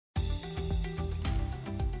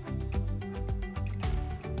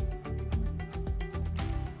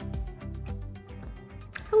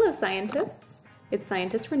Hello scientists! It's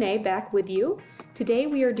Scientist Renee back with you. Today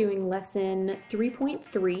we are doing lesson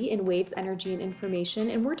 3.3 in Waves, Energy, and Information,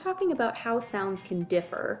 and we're talking about how sounds can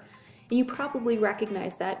differ. And you probably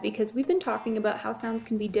recognize that because we've been talking about how sounds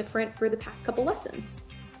can be different for the past couple lessons.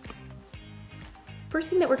 First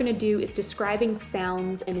thing that we're going to do is describing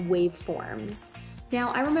sounds and waveforms.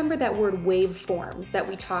 Now, I remember that word waveforms that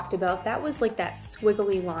we talked about. That was like that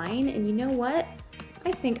squiggly line, and you know what?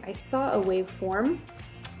 I think I saw a waveform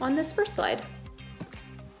on this first slide.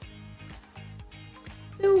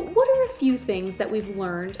 So what are a few things that we've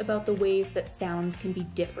learned about the ways that sounds can be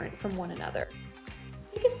different from one another?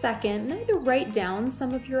 Take a second and either write down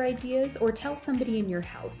some of your ideas or tell somebody in your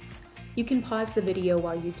house. You can pause the video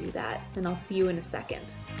while you do that, and I'll see you in a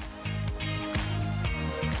second.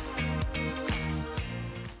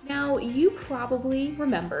 Now, you probably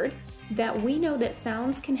remembered that we know that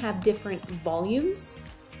sounds can have different volumes,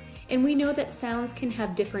 and we know that sounds can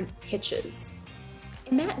have different pitches.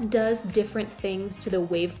 And that does different things to the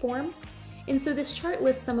waveform. And so this chart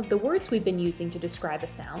lists some of the words we've been using to describe a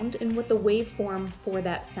sound and what the waveform for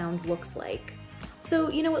that sound looks like. So,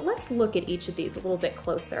 you know what, let's look at each of these a little bit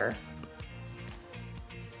closer.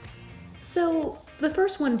 So the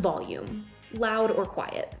first one, volume, loud or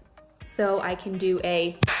quiet. So I can do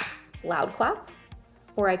a loud clap,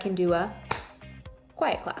 or I can do a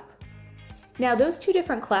quiet clap. Now those two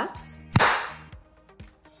different claps,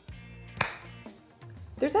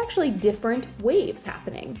 there's actually different waves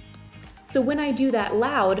happening. So when I do that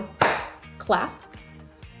loud clap,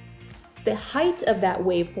 the height of that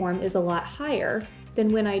waveform is a lot higher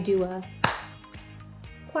than when I do a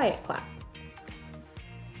quiet clap.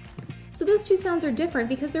 So those two sounds are different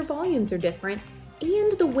because their volumes are different,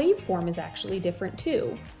 and the waveform is actually different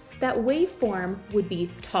too. That waveform would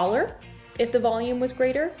be taller if the volume was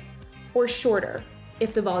greater, or shorter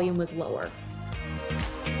if the volume was lower.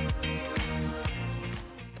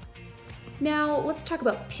 Now let's talk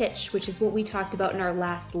about pitch, which is what we talked about in our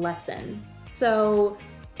last lesson. So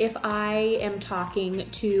if I am talking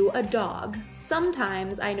to a dog,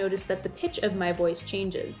 sometimes I notice that the pitch of my voice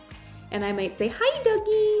changes. And I might say, "Hi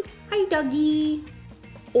doggy, hi doggy."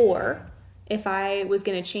 Or if I was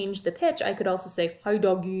gonna change the pitch, I could also say, "Hi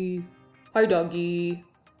doggy, hi doggy."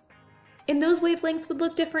 And those wavelengths would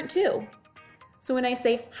look different too. So when I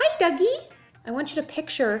say, "Hi doggy," I want you to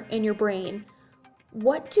picture in your brain,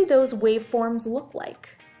 what do those waveforms look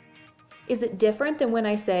like? Is it different than when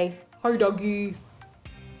I say, "Hi doggy"?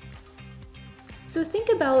 So think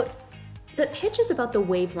about, the pitch is about the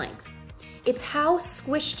wavelength. It's how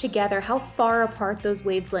squished together, how far apart those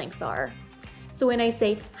wavelengths are. So when I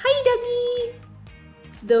say, "Hi doggy,"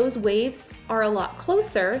 those waves are a lot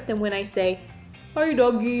closer than when I say, "Hi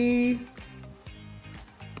doggy."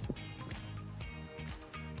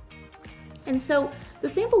 And so the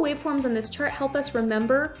sample waveforms on this chart help us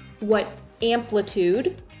remember what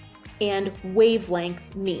amplitude and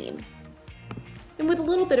wavelength mean. And with a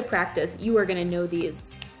little bit of practice, you are going to know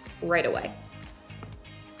these right away.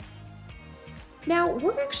 Now,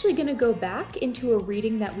 we're actually going to go back into a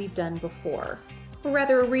reading that we've done before, or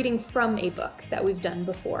rather a reading from a book that we've done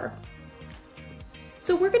before.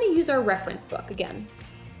 So we're going to use our reference book again.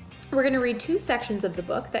 We're going to read two sections of the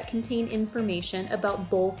book that contain information about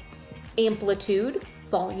both amplitude,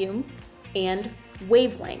 volume, and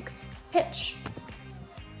wavelength, pitch.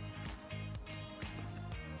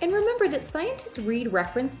 And remember that scientists read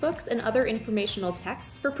reference books and other informational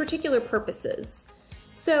texts for particular purposes.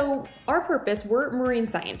 So our purpose, we're marine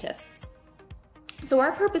scientists. So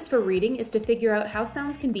our purpose for reading is to figure out how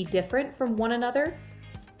sounds can be different from one another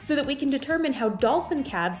so that we can determine how dolphin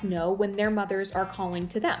calves know when their mothers are calling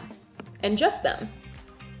to them, and just them.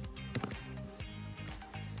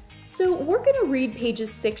 So we're going to read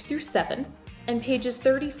pages 6 through 7 and pages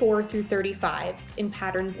 34 through 35 in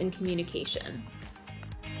Patterns in Communication.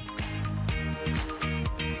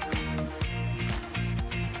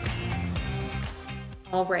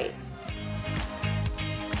 All right.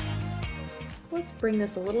 So let's bring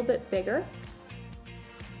this a little bit bigger.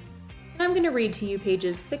 And I'm going to read to you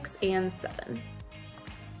pages 6 and 7.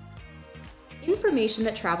 Information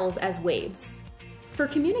that travels as waves. For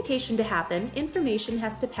communication to happen, information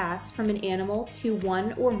has to pass from an animal to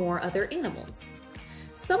one or more other animals.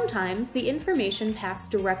 Sometimes the information passes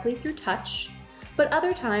directly through touch, but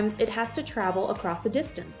other times it has to travel across a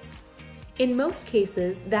distance. In most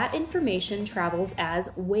cases, that information travels as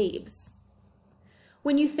waves.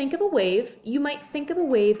 When you think of a wave, you might think of a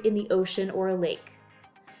wave in the ocean or a lake.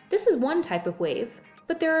 This is one type of wave,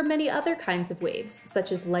 but there are many other kinds of waves,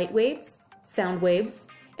 such as light waves, sound waves,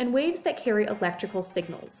 and waves that carry electrical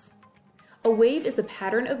signals. A wave is a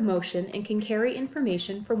pattern of motion and can carry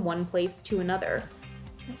information from one place to another.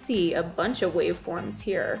 I see a bunch of waveforms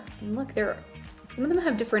here. And look, some of them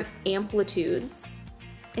have different amplitudes.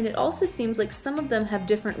 And it also seems like some of them have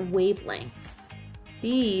different wavelengths.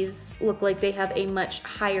 These look like they have a much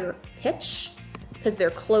higher pitch because they're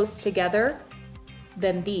close together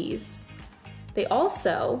than these.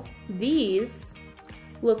 These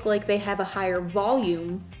look like they have a higher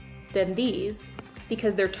volume than these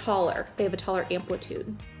because they're taller. They have a taller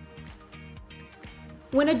amplitude.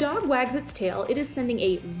 When a dog wags its tail, it is sending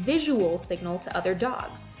a visual signal to other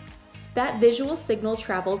dogs. That visual signal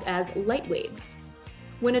travels as light waves.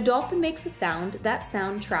 When a dolphin makes a sound, that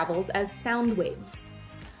sound travels as sound waves.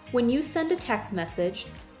 When you send a text message,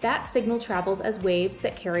 that signal travels as waves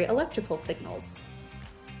that carry electrical signals.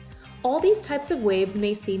 All these types of waves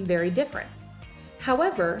may seem very different.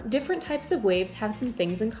 However, different types of waves have some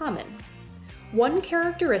things in common. One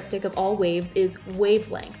characteristic of all waves is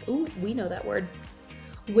wavelength. Ooh, we know that word.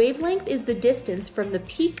 Wavelength is the distance from the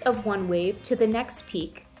peak of one wave to the next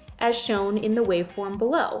peak, as shown in the waveform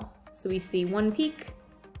below. So we see one peak,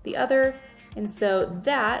 the other, and so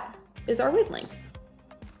that is our wavelength,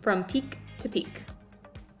 from peak to peak.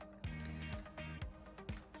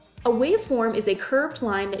 A waveform is a curved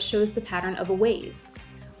line that shows the pattern of a wave.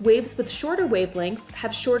 Waves with shorter wavelengths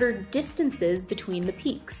have shorter distances between the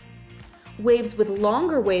peaks. Waves with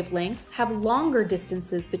longer wavelengths have longer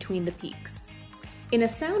distances between the peaks. In a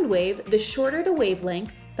sound wave, the shorter the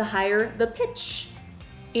wavelength, the higher the pitch,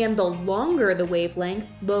 and the longer the wavelength,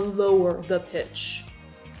 the lower the pitch.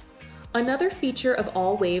 Another feature of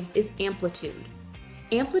all waves is amplitude.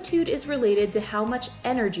 Amplitude is related to how much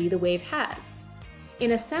energy the wave has.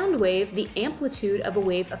 In a sound wave, the amplitude of a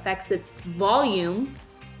wave affects its volume,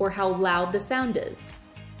 or how loud the sound is.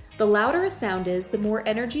 The louder a sound is, the more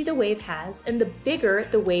energy the wave has, and the bigger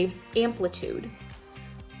the wave's amplitude.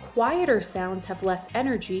 Quieter sounds have less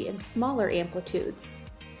energy and smaller amplitudes.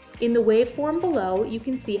 In the waveform below, you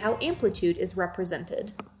can see how amplitude is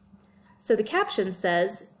represented. So the caption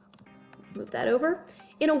says, let's move that over.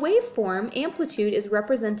 In a waveform, amplitude is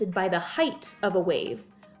represented by the height of a wave,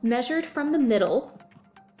 measured from the middle,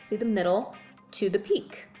 see the middle, to the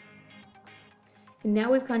peak. And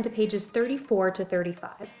now we've gone to pages 34 to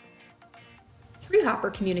 35.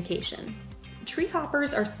 Treehopper communication.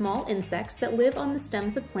 Treehoppers are small insects that live on the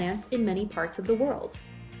stems of plants in many parts of the world.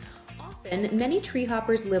 Often, many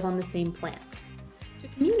treehoppers live on the same plant. To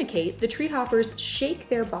communicate, the treehoppers shake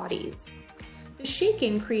their bodies. The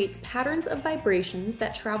shaking creates patterns of vibrations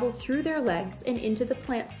that travel through their legs and into the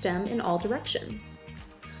plant stem in all directions.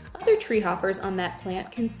 Other treehoppers on that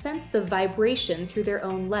plant can sense the vibration through their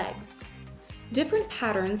own legs. Different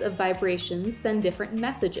patterns of vibrations send different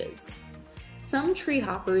messages. Some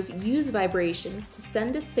treehoppers use vibrations to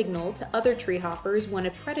send a signal to other treehoppers when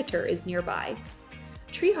a predator is nearby.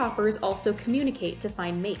 Treehoppers also communicate to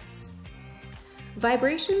find mates.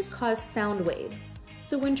 Vibrations cause sound waves,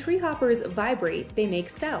 so when treehoppers vibrate, they make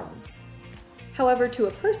sounds. However, to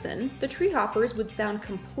a person, the treehoppers would sound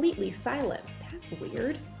completely silent. That's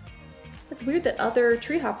weird. It's weird that other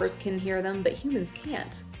treehoppers can hear them, but humans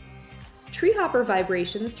can't. Treehopper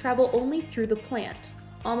vibrations travel only through the plant.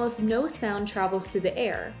 Almost no sound travels through the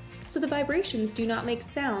air, so the vibrations do not make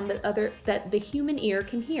sound that the human ear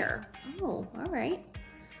can hear. Oh, all right.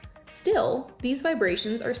 Still, these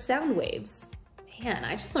vibrations are sound waves. Man,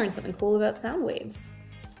 I just learned something cool about sound waves.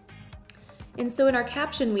 And so in our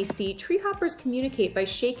caption we see treehoppers communicate by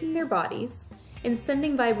shaking their bodies and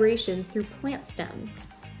sending vibrations through plant stems.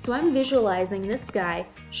 So I'm visualizing this guy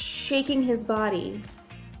shaking his body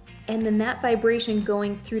and then that vibration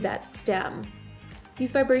going through that stem.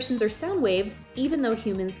 These vibrations are sound waves, even though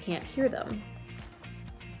humans can't hear them.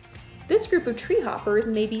 This group of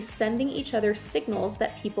treehoppers may be sending each other signals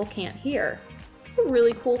that people can't hear. It's a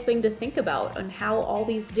really cool thing to think about on how all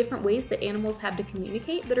these different ways that animals have to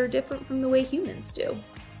communicate that are different from the way humans do.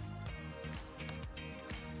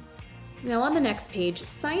 Now on the next page,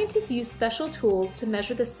 scientists use special tools to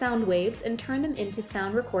measure the sound waves and turn them into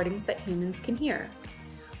sound recordings that humans can hear.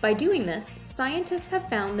 By doing this, scientists have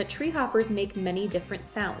found that treehoppers make many different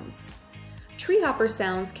sounds. Treehopper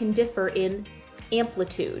sounds can differ in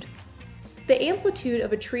amplitude. The amplitude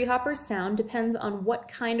of a treehopper's sound depends on what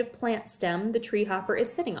kind of plant stem the treehopper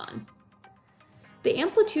is sitting on. The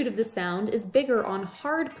amplitude of the sound is bigger on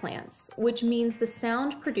hard plants, which means the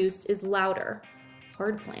sound produced is louder.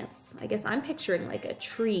 Hard plants. I guess I'm picturing like a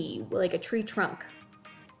tree trunk.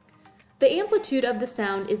 The amplitude of the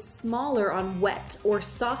sound is smaller on wet or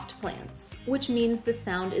soft plants, which means the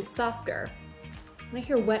sound is softer. When I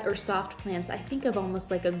hear wet or soft plants, I think of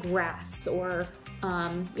almost like a grass or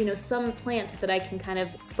some plant that I can kind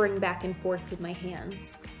of spring back and forth with my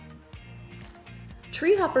hands.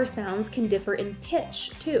 Treehopper sounds can differ in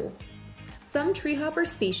pitch too. Some treehopper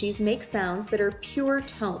species make sounds that are pure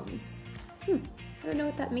tones. I don't know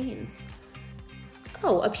what that means.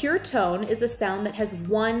 Oh, a pure tone is a sound that has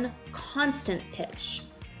one constant pitch.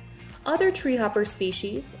 Other treehopper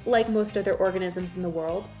species, like most other organisms in the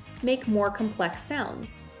world, make more complex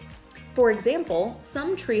sounds. For example,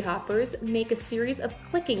 some treehoppers make a series of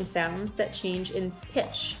clicking sounds that change in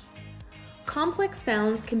pitch. Complex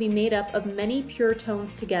sounds can be made up of many pure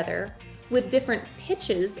tones together, with different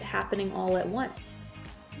pitches happening all at once.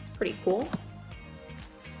 That's pretty cool.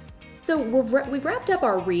 So we've wrapped up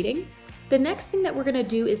our reading. The next thing that we're going to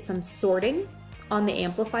do is some sorting on the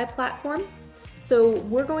Amplify platform. So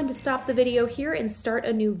we're going to stop the video here and start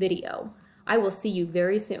a new video. I will see you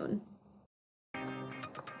very soon.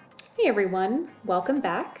 Hey everyone, welcome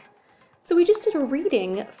back. So we just did a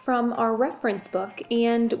reading from our reference book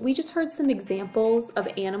and we just heard some examples of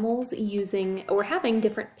animals using or having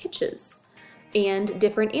different pitches and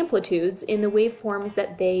different amplitudes in the waveforms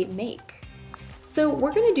that they make. So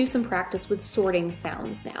we're going to do some practice with sorting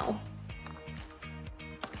sounds now.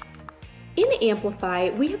 In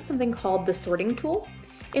Amplify, we have something called the sorting tool.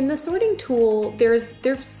 In the sorting tool, there's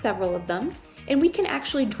several of them, and we can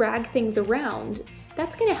actually drag things around.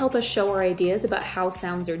 That's going to help us show our ideas about how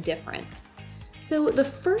sounds are different. So the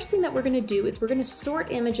first thing that we're going to do is we're going to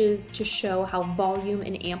sort images to show how volume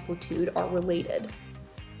and amplitude are related.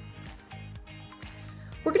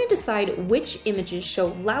 We're going to decide which images show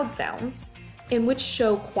loud sounds and which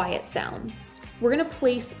show quiet sounds. We're going to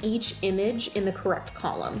place each image in the correct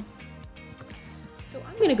column. So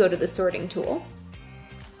I'm going to go to the sorting tool,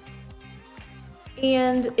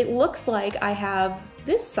 and it looks like I have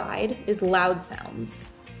this side is loud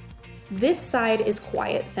sounds, this side is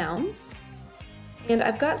quiet sounds, and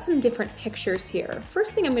I've got some different pictures here.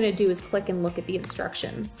 First thing I'm going to do is click and look at the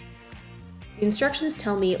instructions. The instructions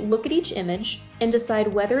tell me look at each image and decide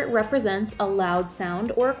whether it represents a loud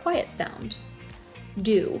sound or a quiet sound.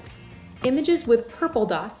 Do. Images with purple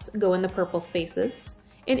dots go in the purple spaces,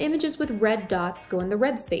 and images with red dots go in the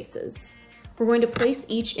red spaces. We're going to place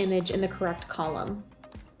each image in the correct column.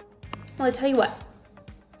 Well, I tell you what,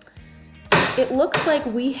 it looks like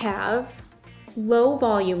we have low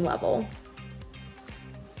volume level,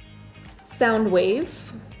 sound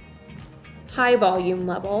wave, high volume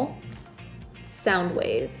level, sound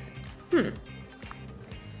wave.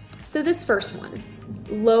 So this first one,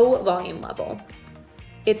 low volume level,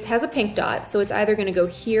 it has a pink dot, so it's either going to go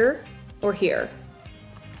here or here.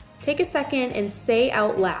 Take a second and say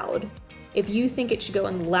out loud if you think it should go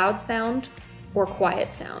in loud sound or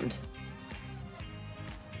quiet sound.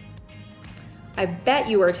 I bet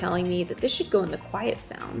you are telling me that this should go in the quiet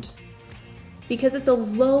sound because it's a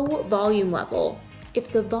low volume level.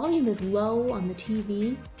 If the volume is low on the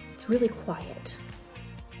TV, it's really quiet.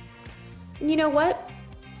 And you know what?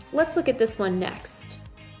 Let's look at this one next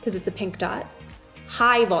because it's a pink dot.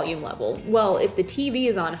 High volume level. Well, if the TV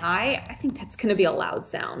is on high, I think that's going to be a loud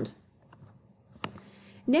sound.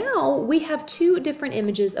 Now we have two different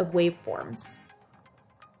images of waveforms.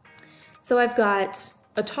 So I've got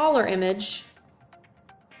a taller image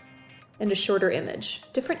and a shorter image,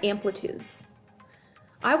 different amplitudes.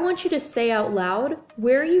 I want you to say out loud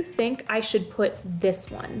where you think I should put this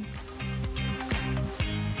one.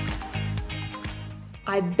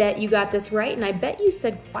 I bet you got this right, and I bet you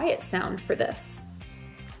said quiet sound for this.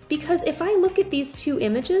 Because if I look at these two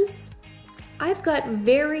images, I've got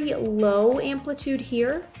very low amplitude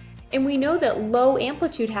here, and we know that low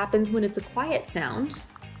amplitude happens when it's a quiet sound.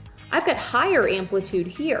 I've got higher amplitude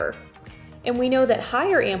here, and we know that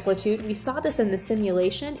higher amplitude, we saw this in the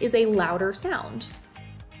simulation, is a louder sound.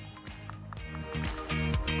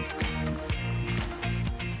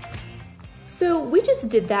 So we just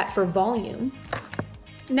did that for volume.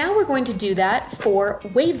 Now we're going to do that for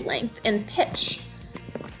wavelength and pitch.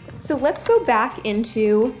 So let's go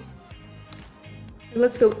into the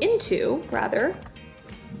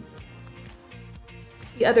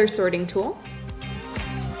other sorting tool.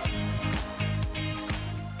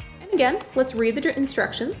 And again, let's read the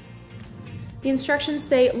instructions. The instructions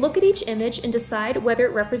say, look at each image and decide whether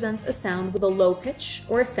it represents a sound with a low pitch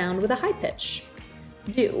or a sound with a high pitch.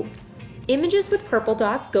 Do. Images with purple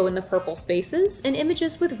dots go in the purple spaces, and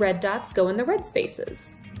images with red dots go in the red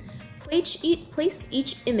spaces. Place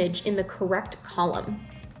each image in the correct column.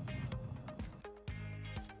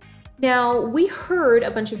 Now, we heard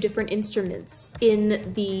a bunch of different instruments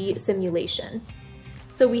in the simulation.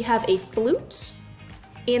 So we have a flute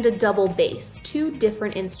and a double bass, two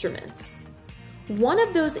different instruments. one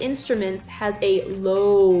of those instruments has a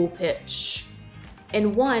low pitch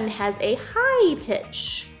and one has a high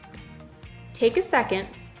pitch. Take a second,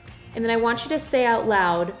 and then I want you to say out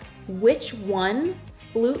loud which one,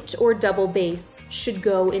 flute or double bass, should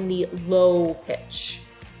go in the low pitch.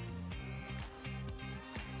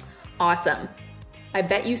 Awesome. I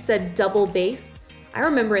bet you said double bass. I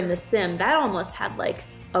remember in The Sim, that almost had like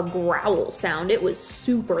a growl sound. It was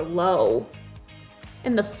super low.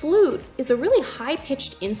 And the flute is a really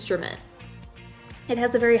high-pitched instrument. It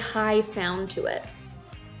has a very high sound to it.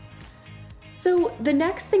 So the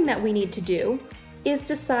next thing that we need to do is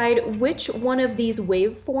decide which one of these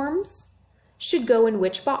waveforms should go in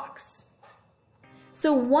which box.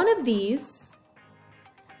 So one of these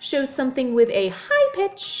shows something with a high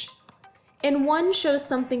pitch, and one shows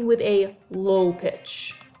something with a low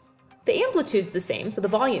pitch. The amplitude's the same, so the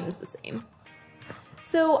volume's the same.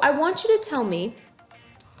 So I want you to tell me,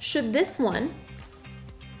 should this one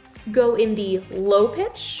go in the low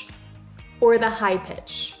pitch or the high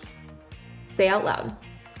pitch? Say out loud.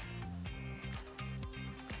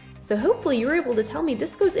 So hopefully you're able to tell me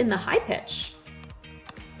this goes in the high pitch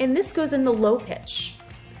and this goes in the low pitch.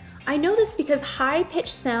 I know this because high pitched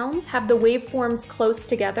sounds have the waveforms close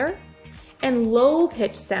together and low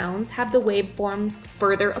pitched sounds have the waveforms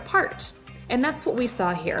further apart. And that's what we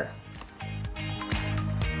saw here.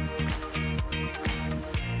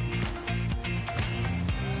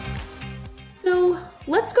 So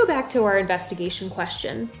let's go back to our investigation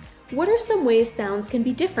question. What are some ways sounds can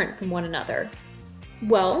be different from one another?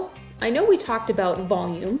 Well, I know we talked about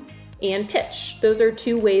volume and pitch. Those are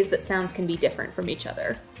two ways that sounds can be different from each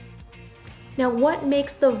other. Now, what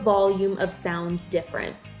makes the volume of sounds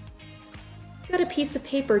different? Got a piece of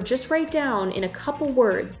paper, just write down in a couple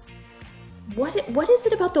words, what is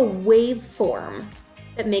it about the waveform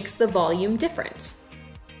that makes the volume different?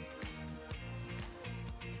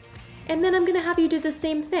 And then I'm going to have you do the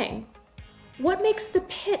same thing. What makes the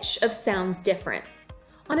pitch of sounds different?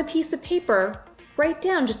 On a piece of paper, write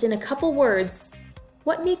down just in a couple words,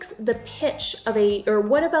 what makes the pitch of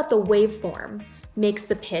what about the waveform makes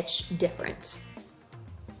the pitch different?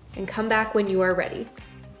 And come back when you are ready.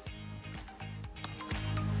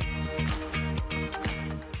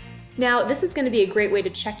 Now, this is going to be a great way to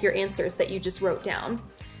check your answers that you just wrote down.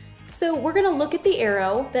 So we're going to look at the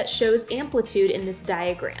arrow that shows amplitude in this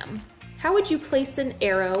diagram. How would you place an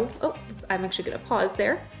arrow? Oh, I'm actually going to pause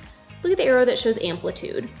there. Look at the arrow that shows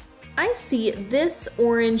amplitude. I see this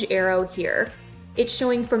orange arrow here. It's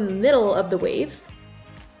showing from the middle of the wave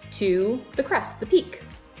to the crest, the peak.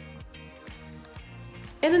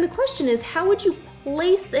 And then the question is, how would you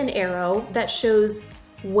place an arrow that shows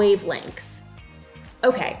wavelength?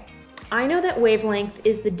 Okay, I know that wavelength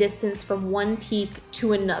is the distance from one peak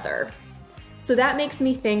to another. So that makes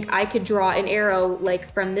me think I could draw an arrow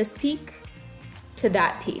like from this peak to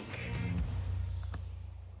that peak.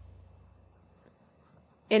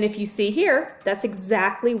 And if you see here, that's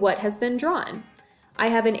exactly what has been drawn. I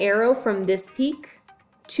have an arrow from this peak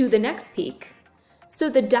to the next peak. So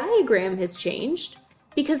the diagram has changed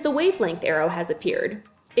because the wavelength arrow has appeared.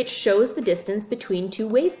 It shows the distance between two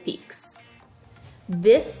wave peaks.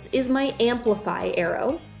 This is my amplitude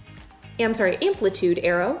arrow.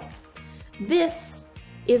 This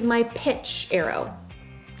is my pitch arrow.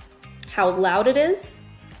 How loud it is,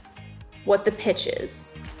 what the pitch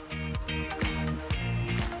is.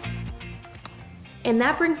 And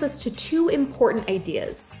that brings us to two important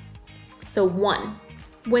ideas. So one,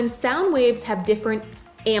 when sound waves have different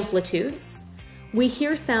amplitudes, we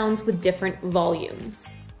hear sounds with different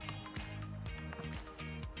volumes.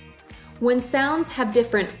 When sounds have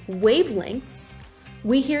different wavelengths,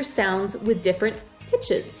 we hear sounds with different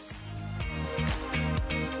pitches.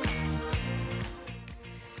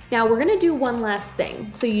 Now we're going to do one last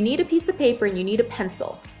thing. So you need a piece of paper and you need a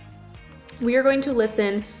pencil. We are going to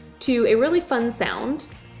listen to a really fun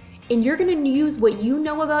sound, and you're going to use what you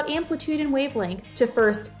know about amplitude and wavelength to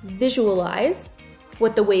first visualize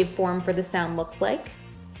what the waveform for the sound looks like,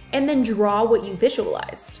 and then draw what you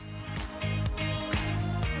visualized.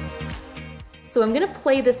 So I'm going to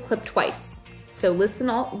play this clip twice. So listen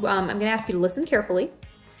I'm going to ask you to listen carefully.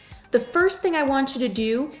 The first thing I want you to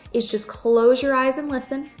do is just close your eyes and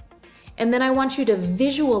listen. And then I want you to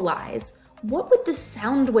visualize, what would the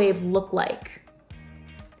sound wave look like?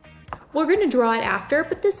 We're going to draw it after,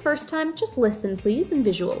 but this first time, just listen please and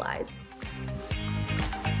visualize.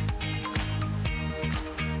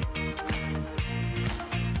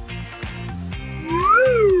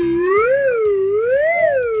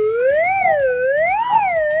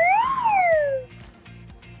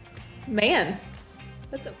 Man,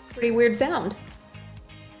 that's a pretty weird sound.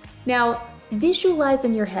 Now, visualize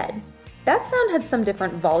in your head. That sound had some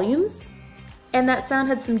different volumes, and that sound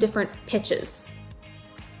had some different pitches.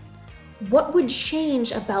 What would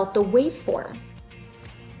change about the waveform?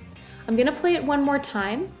 I'm gonna play it one more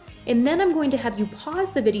time, and then I'm going to have you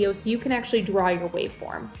pause the video so you can actually draw your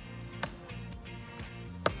waveform.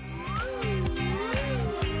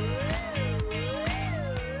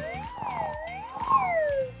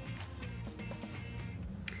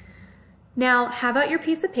 Now, have out your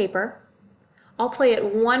piece of paper. I'll play it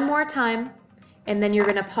one more time, and then you're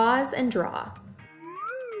gonna pause and draw.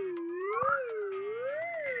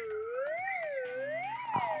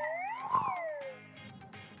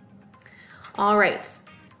 All right,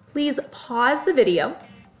 please pause the video,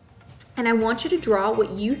 and I want you to draw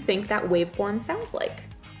what you think that waveform sounds like.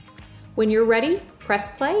 When you're ready,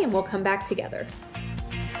 press play and we'll come back together.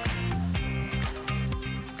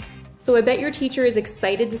 So I bet your teacher is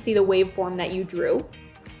excited to see the waveform that you drew.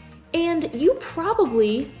 And you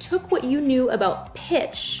probably took what you knew about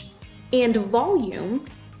pitch and volume,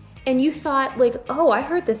 and you thought like, oh, I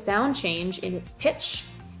heard the sound change in its pitch,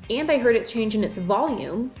 and I heard it change in its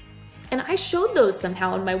volume, and I showed those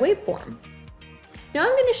somehow in my waveform. Now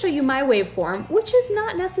I'm going to show you my waveform, which is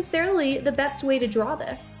not necessarily the best way to draw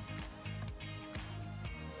this.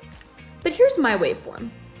 But here's my waveform.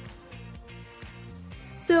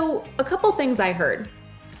 So a couple things I heard.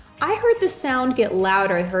 I heard the sound get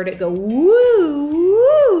louder. I heard it go woo,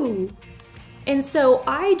 woo. And so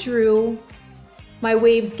I drew my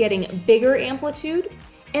waves getting bigger amplitude,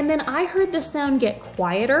 and then I heard the sound get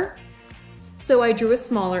quieter. So I drew a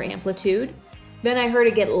smaller amplitude. Then I heard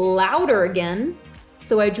it get louder again.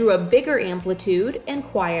 So I drew a bigger amplitude and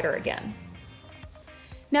quieter again.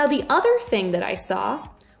 Now the other thing that I saw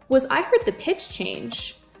was I heard the pitch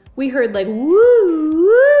change. We heard like woo,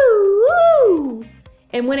 woo, woo.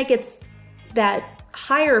 And when it gets that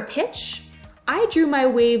higher pitch, I drew my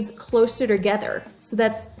waves closer together. So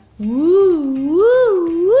that's woo,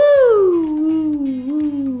 woo, woo, woo,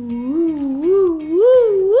 woo,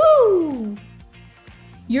 woo, woo.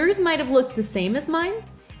 Yours might have looked the same as mine.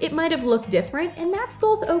 It might have looked different, and that's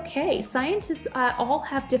both okay. Scientists all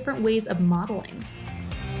have different ways of modeling.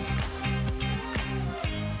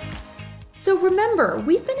 So remember,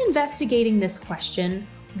 we've been investigating this question,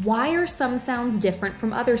 why are some sounds different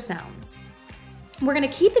from other sounds? We're going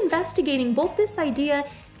to keep investigating both this idea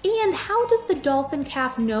and how does the dolphin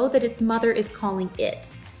calf know that its mother is calling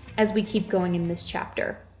it as we keep going in this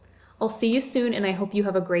chapter. I'll see you soon, and I hope you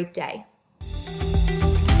have a great day.